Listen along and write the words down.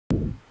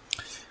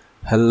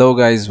Hello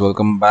guys,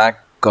 welcome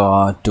back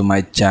to my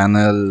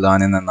channel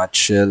Learn in a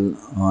Nutshell.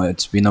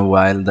 It's been a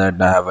while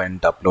that I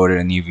haven't uploaded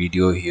any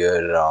video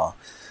here,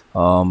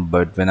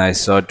 but when I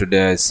saw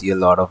today, I see a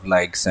lot of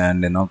likes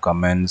and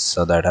comments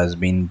that has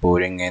been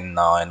pouring in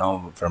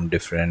from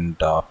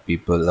different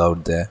people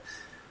out there.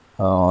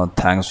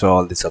 Thanks for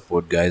all the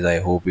support, guys. I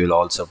hope you'll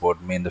all support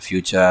me in the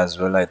future as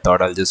well. I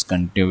thought I'll just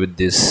continue with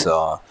this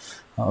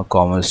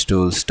commerce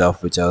tool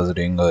stuff which I was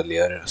doing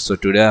earlier. So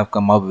today I've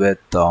come up with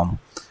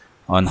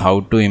on how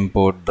to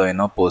import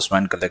the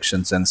Postman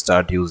collections and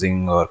start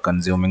using or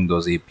consuming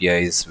those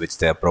APIs which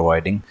they are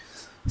providing.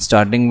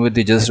 Starting with,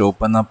 you just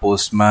open a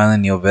Postman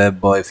in your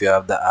web, or if you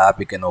have the app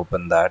you can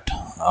open that.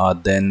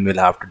 Then we'll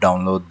have to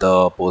download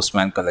the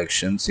Postman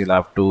collections. You'll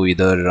have to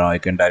either you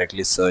can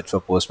directly search for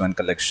Postman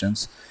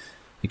collections.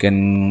 You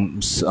can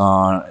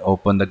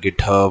open the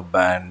GitHub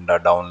and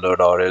download,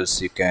 or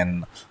else you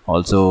can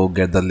also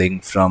get the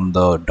link from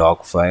the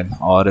doc file,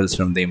 or else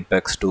from the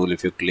Impex tool.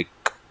 If you click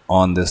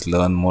on this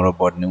learn more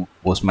about new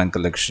Postman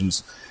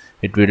collections,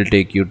 it will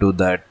take you to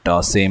that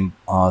same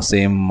path,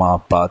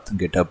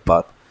 GitHub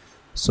path.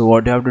 So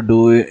what you have to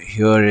do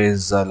here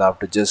is I'll have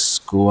to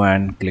just go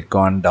and click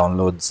on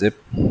download zip.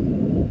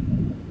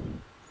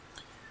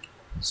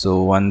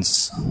 So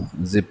once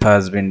zip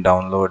has been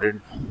downloaded,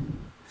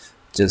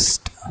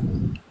 just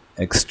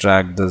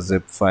extract the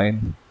zip file.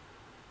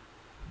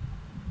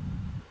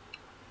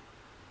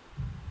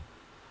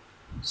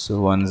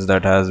 So once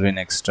that has been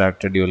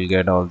extracted, you will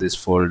get all these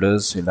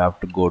folders. You'll have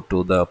to go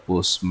to the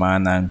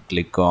Postman and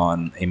click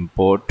on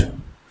import,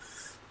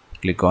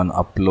 click on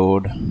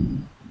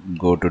upload,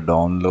 go to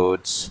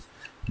downloads,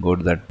 go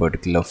to that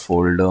particular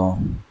folder.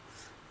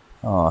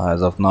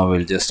 As of now,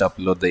 we'll just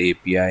upload the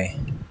API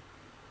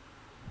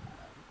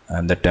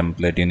and the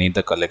template. You need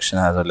the collection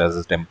as well as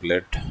the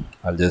template.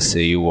 I'll just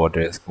say you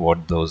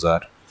what those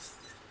are.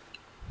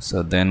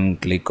 So then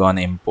click on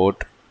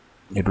import.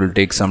 It will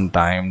take some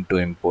time to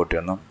import,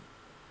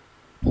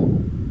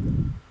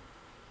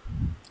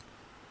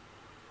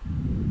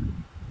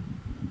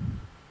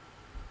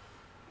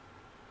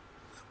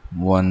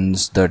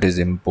 Once that is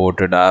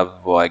imported,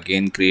 I've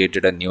again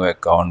created a new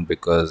account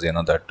because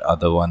that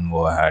other one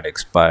had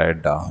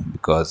expired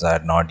because I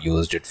had not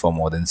used it for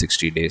more than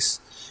 60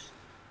 days.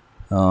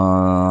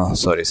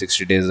 Sorry,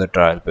 60 days is the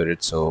trial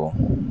period, so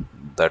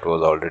that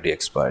was already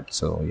expired.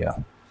 So yeah.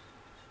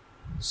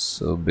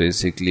 So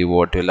basically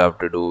what you'll have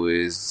to do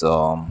is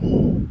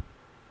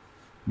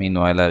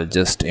meanwhile I'll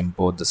just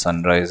import the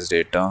sunrise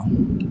data.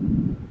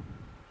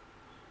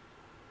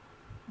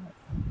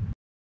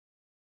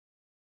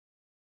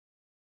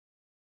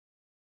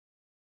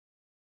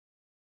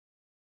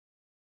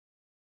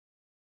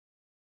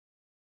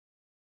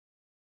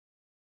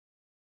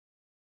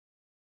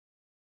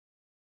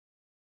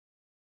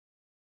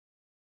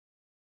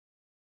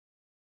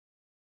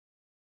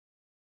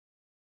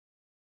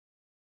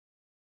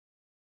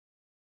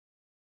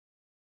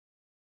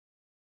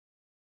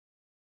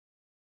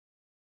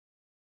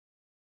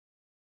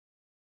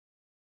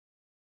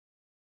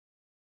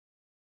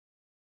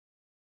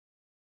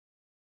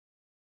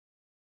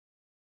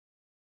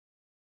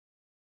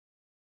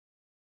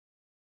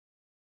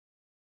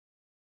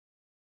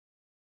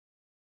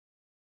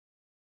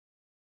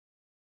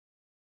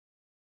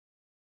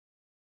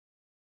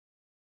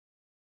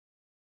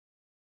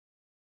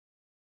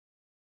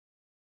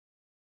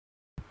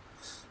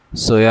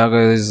 So yeah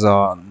guys,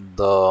 the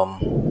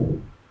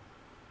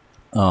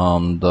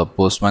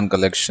Postman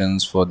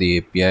collections for the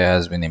API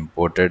has been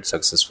imported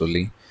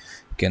successfully.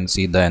 You can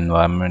see the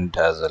environment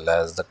as well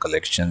as the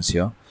collections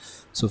here.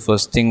 So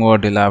first thing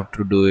what you'll have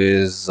to do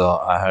is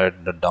I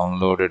had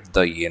downloaded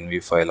the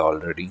env file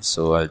already,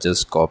 so I'll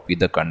just copy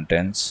the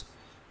contents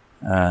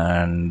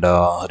and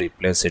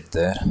replace it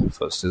there.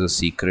 First is a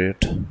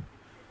secret,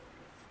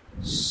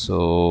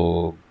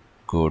 so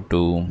go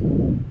to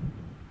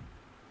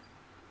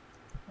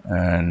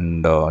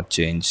and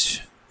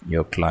change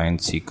your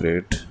client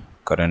secret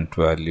current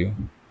value,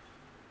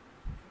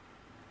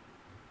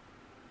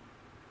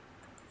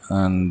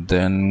 and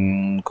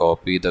then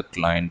copy the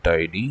client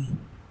ID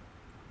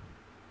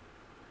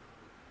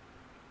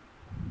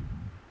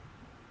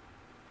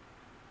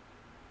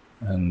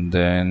and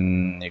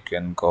then you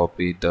can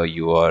copy the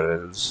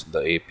URLs, the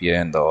API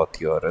and the auth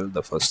URL.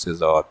 The first is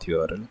the auth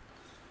URL,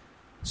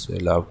 so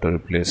you'll have to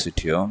replace it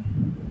here.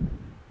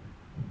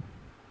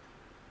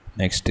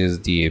 Next is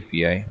the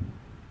API.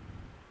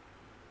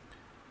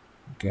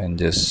 You can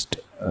just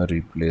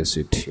replace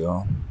it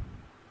here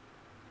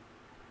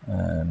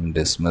and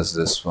dismiss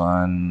this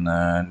one,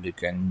 and you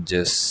can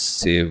just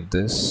save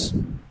this.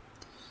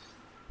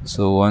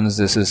 So once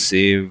this is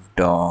saved,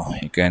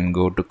 you can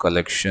go to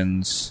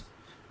collections,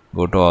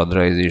 go to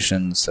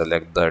authorization,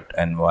 select that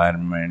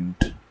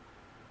environment,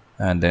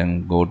 and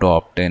then go to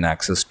obtain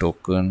access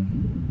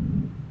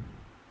token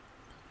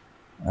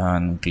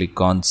and click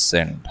on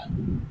send.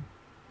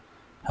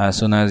 As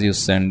soon as you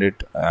send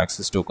it,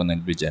 access token will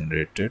be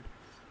generated,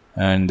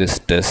 and this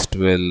test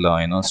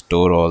will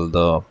store all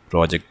the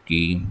project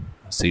key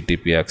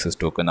CTP access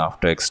token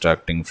after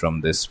extracting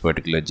from this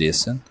particular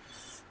JSON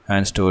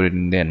and store it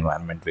in the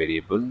environment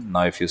variable.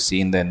 Now if you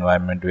see in the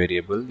environment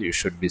variable, you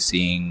should be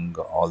seeing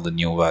all the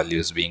new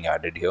values being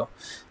added here,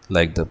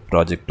 like the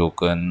project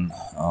token,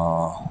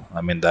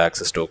 the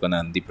access token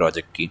and the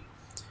project key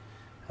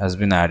has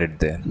been added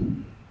there.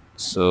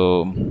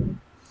 So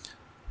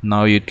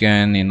now you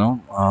can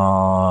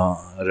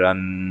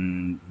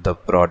run the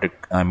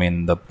product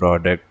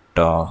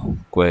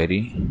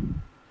query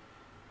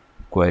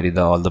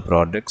all the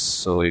products.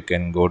 So you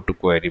can go to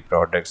query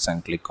products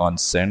and click on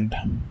send.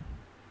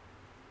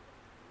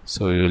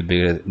 So you will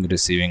be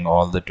receiving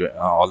all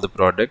the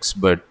products,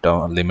 but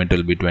limit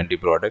will be 20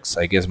 products.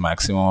 I guess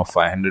maximum of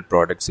 500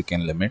 products you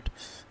can limit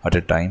at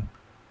a time.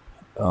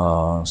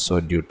 So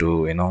due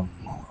to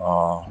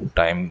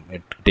time,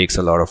 it takes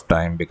a lot of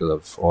time because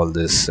of all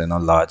this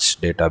large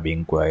data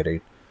being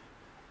queried.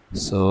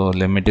 So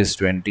limit is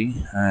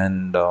 20,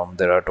 and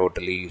there are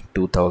totally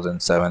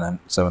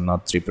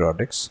 2,703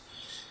 products.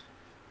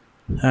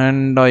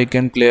 And you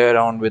can play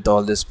around with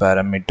all these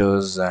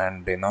parameters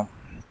and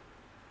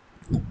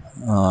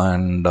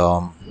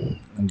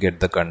get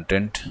the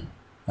content.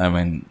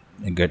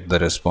 Get the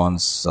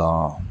response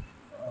the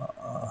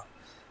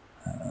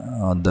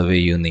way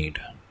you need.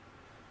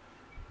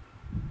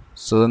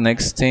 So the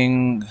next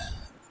thing,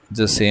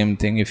 the same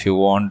thing. If you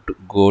want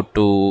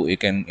to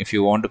if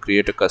you want to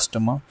create a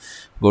customer,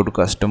 go to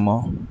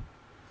customer,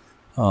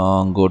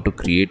 go to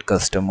create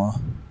customer,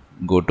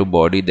 go to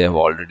body. They have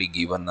already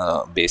given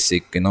a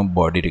basic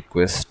body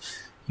request.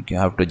 You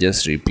have to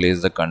just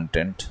replace the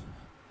content.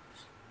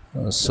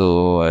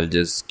 So I'll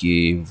just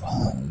give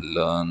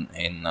learn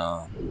in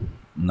a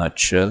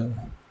nutshell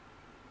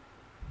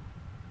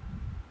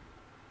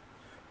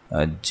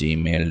at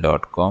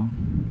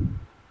gmail.com.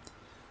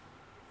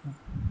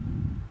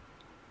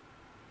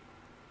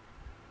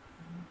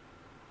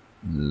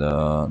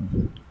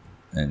 Learn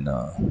in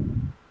a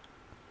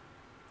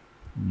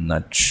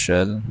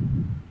nutshell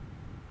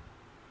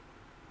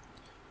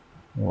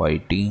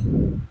YT.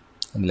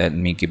 Let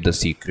me keep the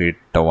secret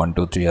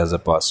 123 as a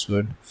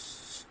password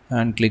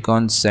and click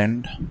on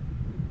send,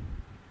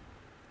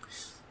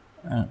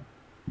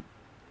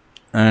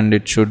 and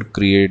it should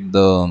create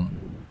the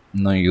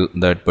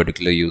that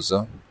particular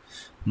user.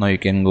 Now you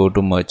can go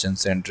to merchant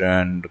center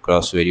and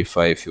cross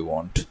verify if you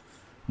want.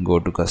 Go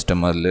to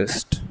customer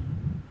list,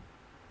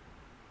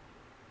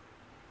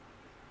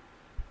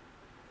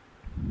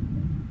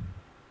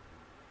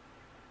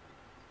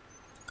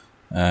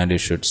 and you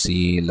should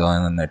see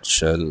learn in a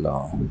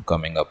nutshell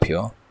coming up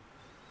here.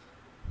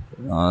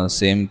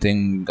 Same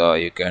thing,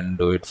 you can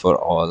do it for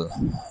all.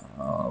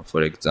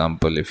 For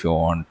example, if you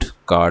want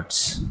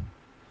carts,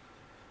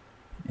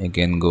 you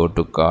can go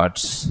to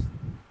carts,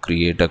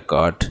 create a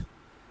cart.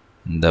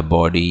 The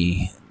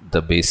body,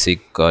 the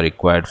basic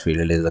required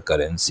field is the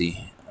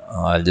currency.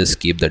 I'll just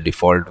keep the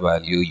default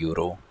value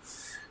euro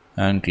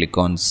and click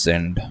on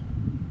send,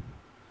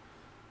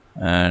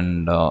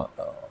 and a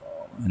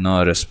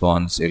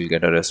response. You'll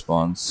get a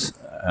response,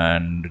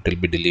 and it will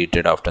be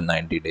deleted after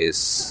 90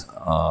 days.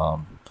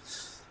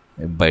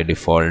 By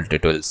default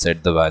it will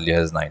set the value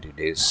as 90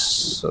 days.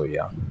 So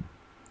yeah,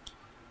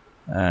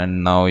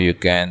 and now you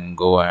can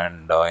go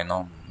and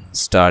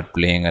start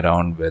playing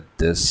around with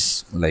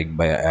this, like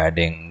by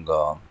adding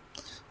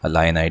a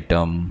line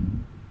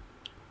item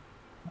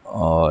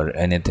or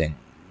anything,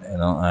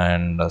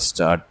 and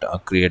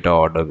create an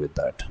order with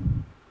that.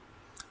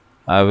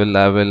 I'll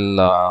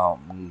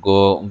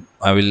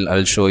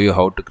show you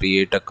how to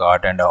create a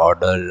cart and an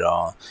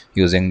order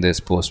using this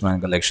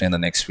Postman collection in the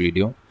next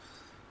video.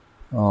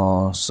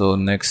 So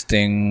next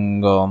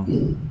thing,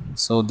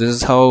 so this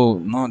is how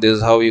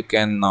you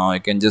can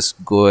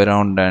just go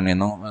around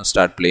and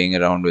start playing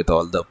around with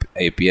all the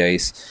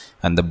APIs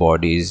and the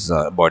body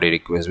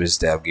requests which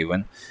they have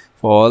given.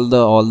 For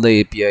all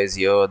the APIs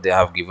here, they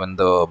have given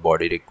the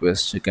body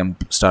request. You can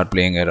start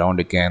playing around.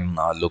 You can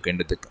look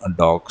into the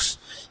docs.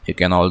 You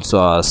can also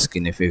ask,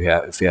 and if you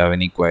have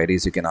any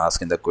queries, you can ask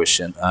in the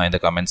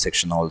comment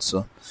section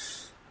also.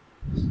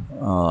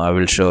 I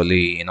will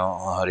surely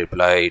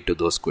reply to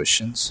those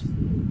questions.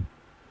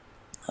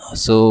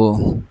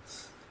 So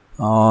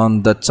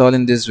that's all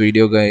in this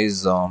video,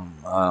 guys.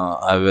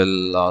 I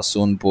will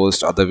soon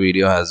post other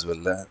video as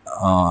well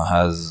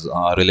has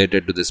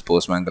related to this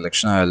Postman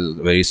collection. I'll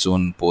very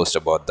soon post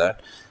about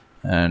that.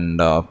 And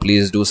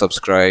please do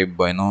subscribe.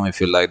 If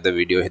you like the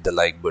video, hit the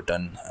like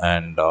button,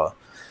 and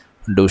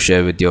do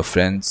share with your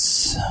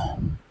friends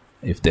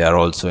if they are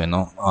also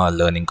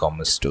learning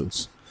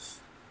Commercetools.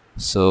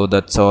 So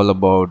that's all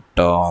about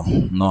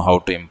how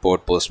to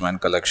import Postman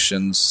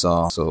collections.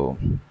 So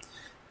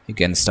you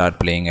can start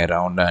playing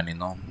around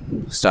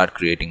and start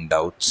creating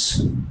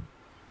doubts.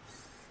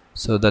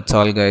 So that's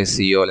all, guys.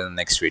 See you all in the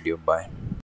next video. Bye.